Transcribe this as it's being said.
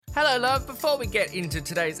Hello love, before we get into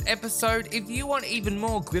today's episode, if you want even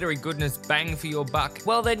more glittery goodness bang for your buck,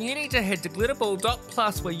 well then you need to head to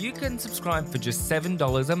glitterball.plus where you can subscribe for just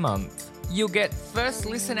 $7 a month. You'll get first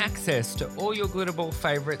listen access to all your Glitterball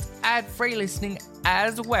favourites, ad-free listening,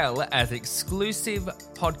 as well as exclusive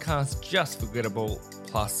podcasts just for Glitterball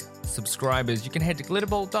Plus subscribers. You can head to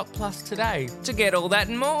glitterball.plus today to get all that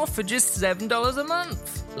and more for just $7 a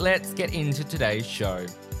month. Let's get into today's show.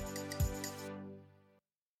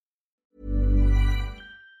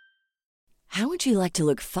 How would you like to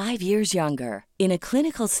look 5 years younger? In a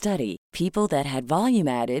clinical study, people that had volume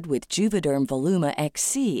added with Juvederm Voluma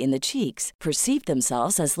XC in the cheeks perceived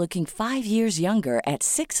themselves as looking 5 years younger at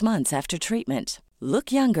 6 months after treatment.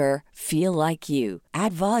 Look younger, feel like you.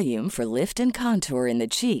 Add volume for lift and contour in the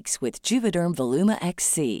cheeks with Juvederm Voluma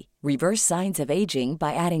XC. Reverse signs of aging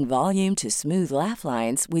by adding volume to smooth laugh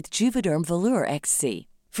lines with Juvederm Volure XC.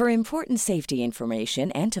 For important safety information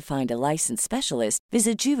and to find a licensed specialist,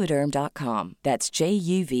 visit Juvederm.com. That's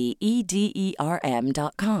JUVEDERM.com.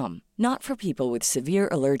 Not for people with severe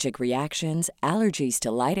allergic reactions, allergies to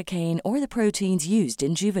lidocaine, or the proteins used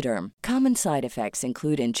in Juvederm. Common side effects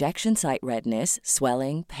include injection site redness,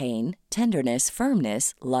 swelling, pain, tenderness,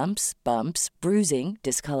 firmness, lumps, bumps, bruising,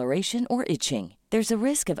 discoloration, or itching. There's a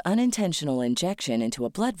risk of unintentional injection into a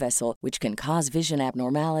blood vessel, which can cause vision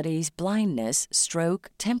abnormalities, blindness, stroke,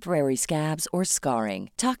 temporary scabs, or scarring.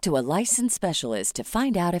 Talk to a licensed specialist to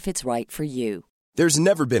find out if it's right for you. There's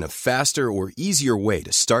never been a faster or easier way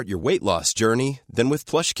to start your weight loss journey than with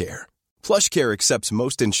PlushCare. PlushCare accepts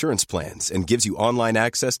most insurance plans and gives you online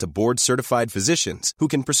access to board-certified physicians who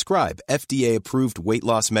can prescribe FDA-approved weight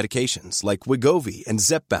loss medications like Wegovy and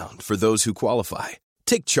Zepbound for those who qualify.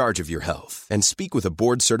 Take charge of your health and speak with a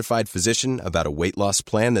board-certified physician about a weight loss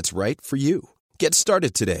plan that's right for you. Get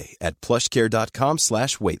started today at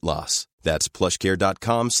plushcare.com/weight loss. That's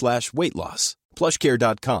plushcare.com/weight loss.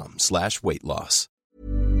 plushcare.com/weight loss.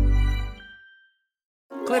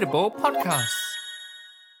 Glitterball Podcasts.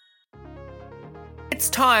 It's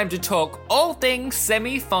time to talk all things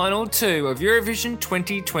semi-final 2 of Eurovision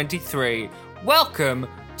 2023. Welcome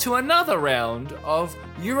to another round of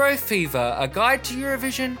EuroFever, a guide to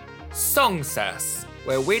Eurovision Song Sass,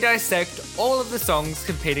 where we dissect all of the songs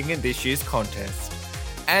competing in this year's contest.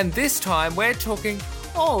 And this time we're talking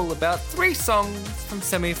all about 3 songs from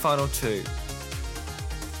semi-final 2.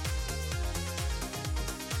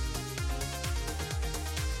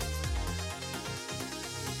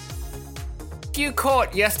 If you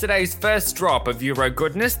caught yesterday's first drop of Euro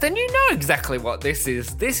goodness, then you know exactly what this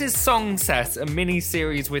is. This is Song Sass, a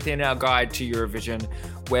mini-series within our guide to Eurovision,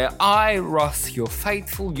 where I, Ross, your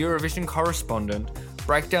faithful Eurovision correspondent,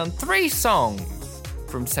 break down 3 songs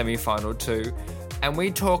from semi-final 2, and we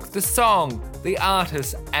talk the song, the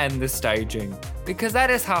artist, and the staging, because that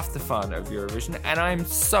is half the fun of Eurovision, and I'm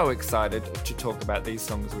so excited to talk about these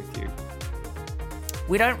songs with you.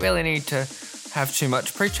 We don't really need to have too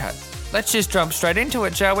much pre-chat. Let's just jump straight into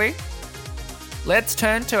it, shall we? Let's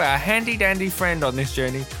turn to our handy-dandy friend on this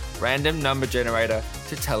journey, Random Number Generator,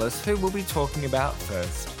 to tell us who we'll be talking about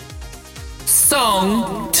first.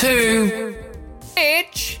 Song 2,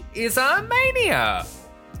 which is Armenia.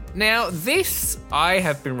 Now, this I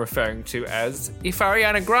have been referring to as if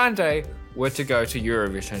Ariana Grande were to go to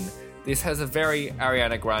Eurovision. This has a very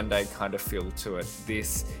Ariana Grande kind of feel to it.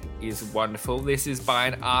 This is wonderful. This is by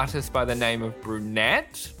an artist by the name of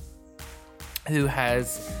Brunette, who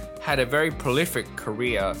has had a very prolific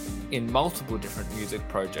career in multiple different music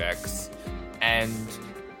projects, and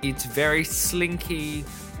it's very slinky,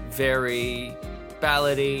 very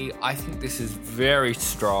ballady. I think this is very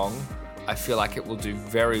strong. I feel like it will do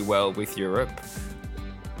very well with Europe,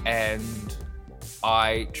 and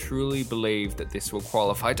I truly believe that this will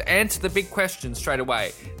qualify. To answer the big question straight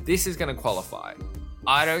away, this is going to qualify.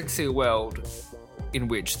 I don't see a world in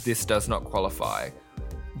which this does not qualify.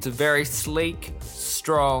 It's a very sleek,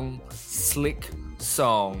 strong, slick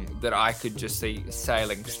song that I could just see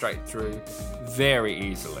sailing straight through very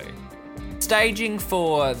easily. Staging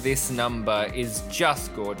for this number is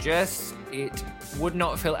just gorgeous. It would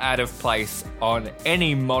not feel out of place on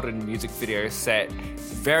any modern music video set.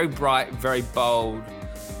 Very bright, very bold.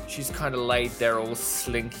 She's kind of laid there all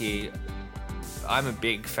slinky. I'm a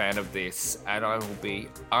big fan of this, and I will be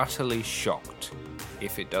utterly shocked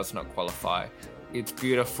if it does not qualify. It's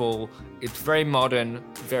beautiful, it's very modern,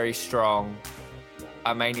 very strong.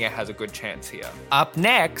 Armenia has a good chance here. Up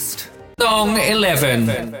next, Song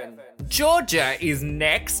 11. Georgia is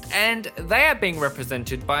next, and they are being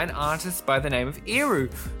represented by an artist by the name of Eru,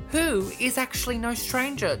 who is actually no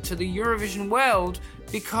stranger to the Eurovision world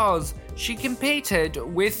because She competed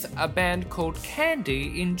with a band called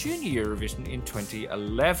Candy in Junior Eurovision in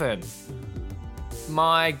 2011.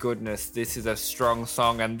 My goodness, this is a strong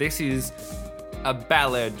song, and this is a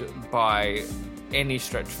ballad by any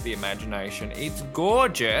stretch of the imagination. It's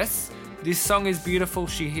gorgeous. This song is beautiful.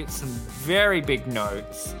 She hits some very big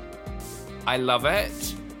notes. I love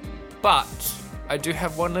it. But I do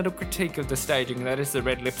have one little critique of the staging, and that is the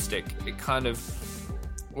red lipstick. It kind of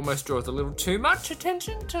almost draws a little too much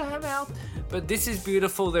attention to her mouth. But this is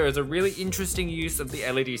beautiful. There is a really interesting use of the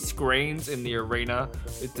LED screens in the arena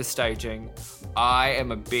with the staging. I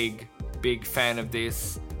am a big, big fan of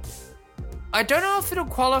this. I don't know if it'll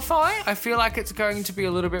qualify. I feel like it's going to be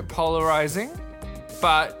a little bit polarizing,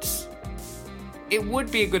 but it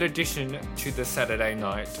would be a good addition to the Saturday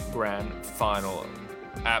night grand final.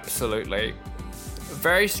 Absolutely. A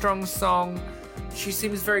very strong song. She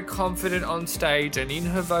seems very confident on stage and in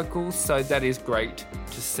her vocals, so that is great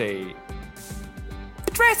to see.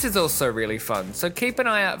 The dress is also really fun, so keep an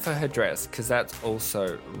eye out for her dress, because that's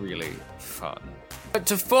also really fun. But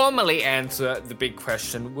to formally answer the big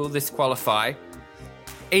question, will this qualify?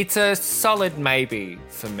 It's a solid maybe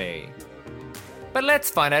for me. But let's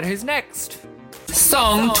find out who's next.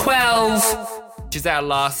 Song 12, which is our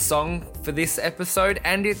last song for this episode,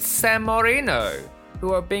 and it's San Marino,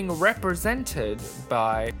 who are being represented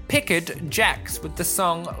by Pickard Jacks with the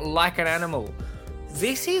song Like an Animal.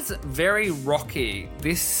 This is very rocky.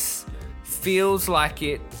 This feels like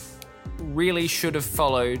it really should have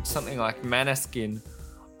followed something like Maneskin.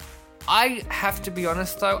 I have to be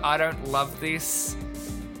honest though, I don't love this.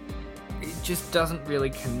 It just doesn't really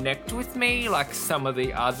connect with me like some of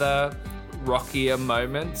the other rockier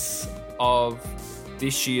moments of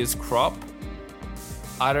this year's crop.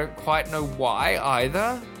 I don't quite know why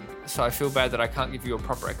either, so I feel bad that I can't give you a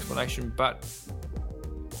proper explanation, but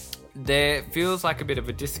there feels like a bit of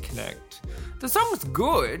a disconnect. The song's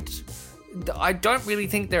good. I don't really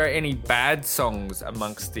think there are any bad songs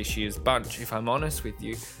amongst this year's bunch, if I'm honest with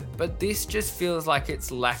you, but this just feels like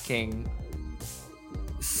it's lacking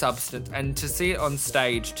substance, and to see it on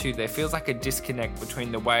stage too, there feels like a disconnect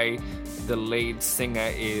between the way the lead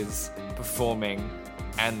singer is performing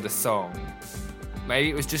and the song.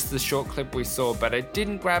 Maybe it was just the short clip we saw, but it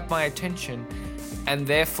didn't grab my attention, and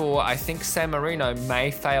therefore I think San Marino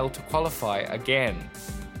may fail to qualify again.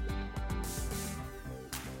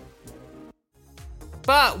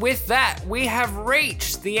 But with that, we have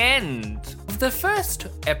reached the end of the first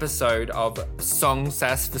episode of Song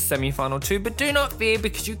Sass for Semi-Final 2, but do not fear,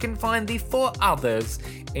 because you can find the 4 others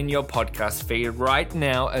in your podcast feed right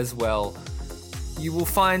now as well. You will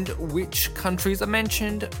find which countries are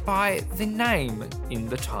mentioned by the name in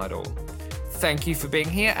the title. Thank you for being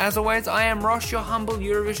here. As always, I am Ross, your humble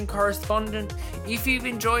Eurovision correspondent. If you've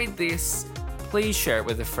enjoyed this, please share it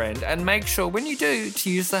with a friend, and make sure when you do to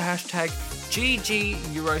use the hashtag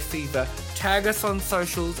 #EuroFever. Tag us on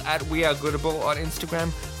socials at WeAreGoodable on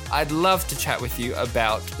Instagram. I'd love to chat with you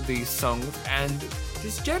about these songs and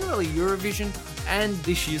just generally Eurovision and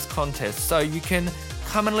this year's contest. So you can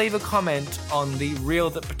come and leave a comment on the reel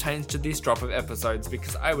that pertains to this drop of episodes,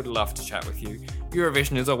 because I would love to chat with you.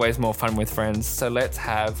 Eurovision is always more fun with friends, so let's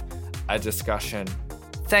have a discussion.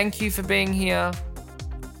 Thank you for being here.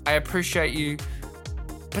 I appreciate you,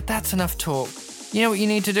 but that's enough talk. You know what you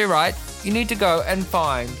need to do, right? You need to go and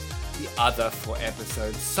find the other 4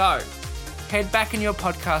 episodes. So, head back in your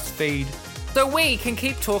podcast feed so we can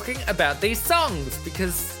keep talking about these songs,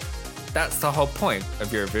 because that's the whole point of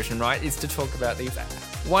Eurovision, right? Is to talk about these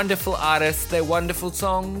wonderful artists, their wonderful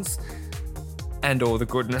songs, and all the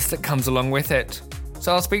goodness that comes along with it.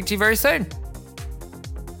 So I'll speak to you very soon.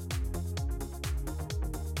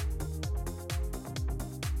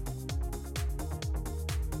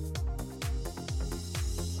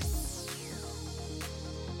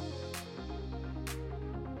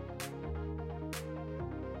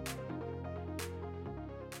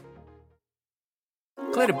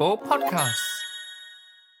 Glitterball Podcasts.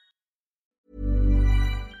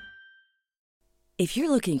 If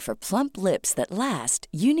you're looking for plump lips that last,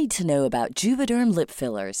 you need to know about Juvederm lip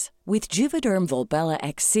fillers. With Juvederm Volbella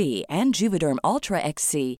XC and Juvederm Ultra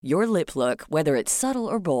XC, your lip look, whether it's subtle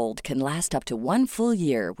or bold, can last up to 1 full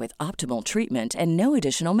year with optimal treatment and no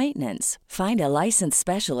additional maintenance. Find a licensed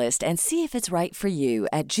specialist and see if it's right for you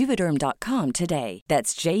at Juvederm.com today.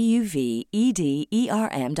 That's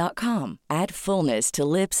JUVEDERM.com. Add fullness to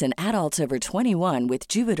lips in adults over 21 with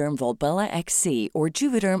Juvederm Volbella XC or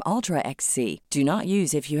Juvederm Ultra XC. Do not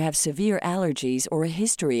use if you have severe allergies or a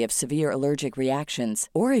history of severe allergic reactions,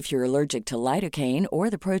 or if if you're allergic to lidocaine or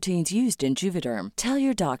the proteins used in Juvederm. Tell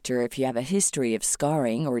your doctor if you have a history of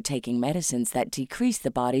scarring or taking medicines that decrease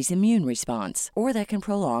the body's immune response or that can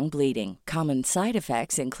prolong bleeding. Common side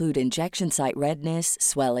effects include injection site redness,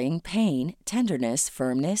 swelling, pain, tenderness,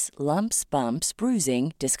 firmness, lumps, bumps,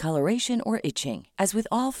 bruising, discoloration, or itching. As with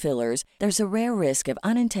all fillers, there's a rare risk of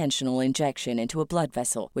unintentional injection into a blood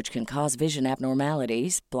vessel, which can cause vision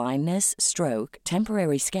abnormalities, blindness, stroke,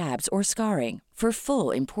 temporary scabs, or scarring. For full,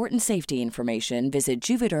 important safety information, visit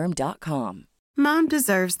Juvederm.com. Mom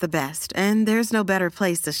deserves the best, and there's no better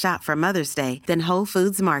place to shop for Mother's Day than Whole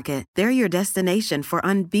Foods Market. They're your destination for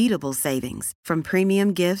unbeatable savings, from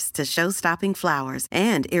premium gifts to show-stopping flowers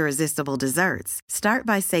and irresistible desserts. Start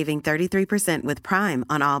by saving 33% with Prime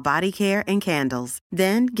on all body care and candles.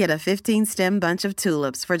 Then get a 15-stem bunch of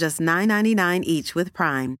tulips for just $9.99 each with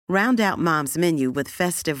Prime. Round out Mom's menu with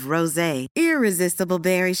festive rosé, irresistible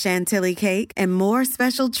berry chantilly cake, and more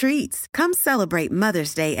special treats. Come celebrate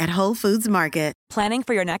Mother's Day at Whole Foods Market. Planning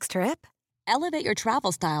for your next trip? Elevate your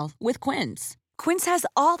travel style with Quince. Quince has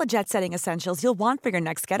all the jet-setting essentials you'll want for your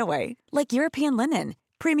next getaway, like European linen,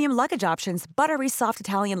 premium luggage options, buttery soft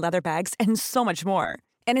Italian leather bags, and so much more.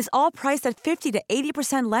 And is all priced at 50 to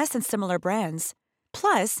 80% less than similar brands.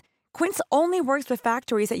 Plus, Quince only works with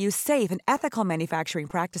factories that use safe and ethical manufacturing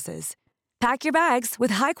practices. Pack your bags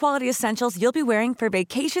with high-quality essentials you'll be wearing for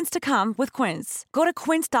vacations to come with Quince. Go to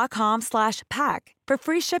quince.com/pack for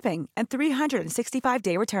free shipping and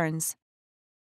 365-day returns.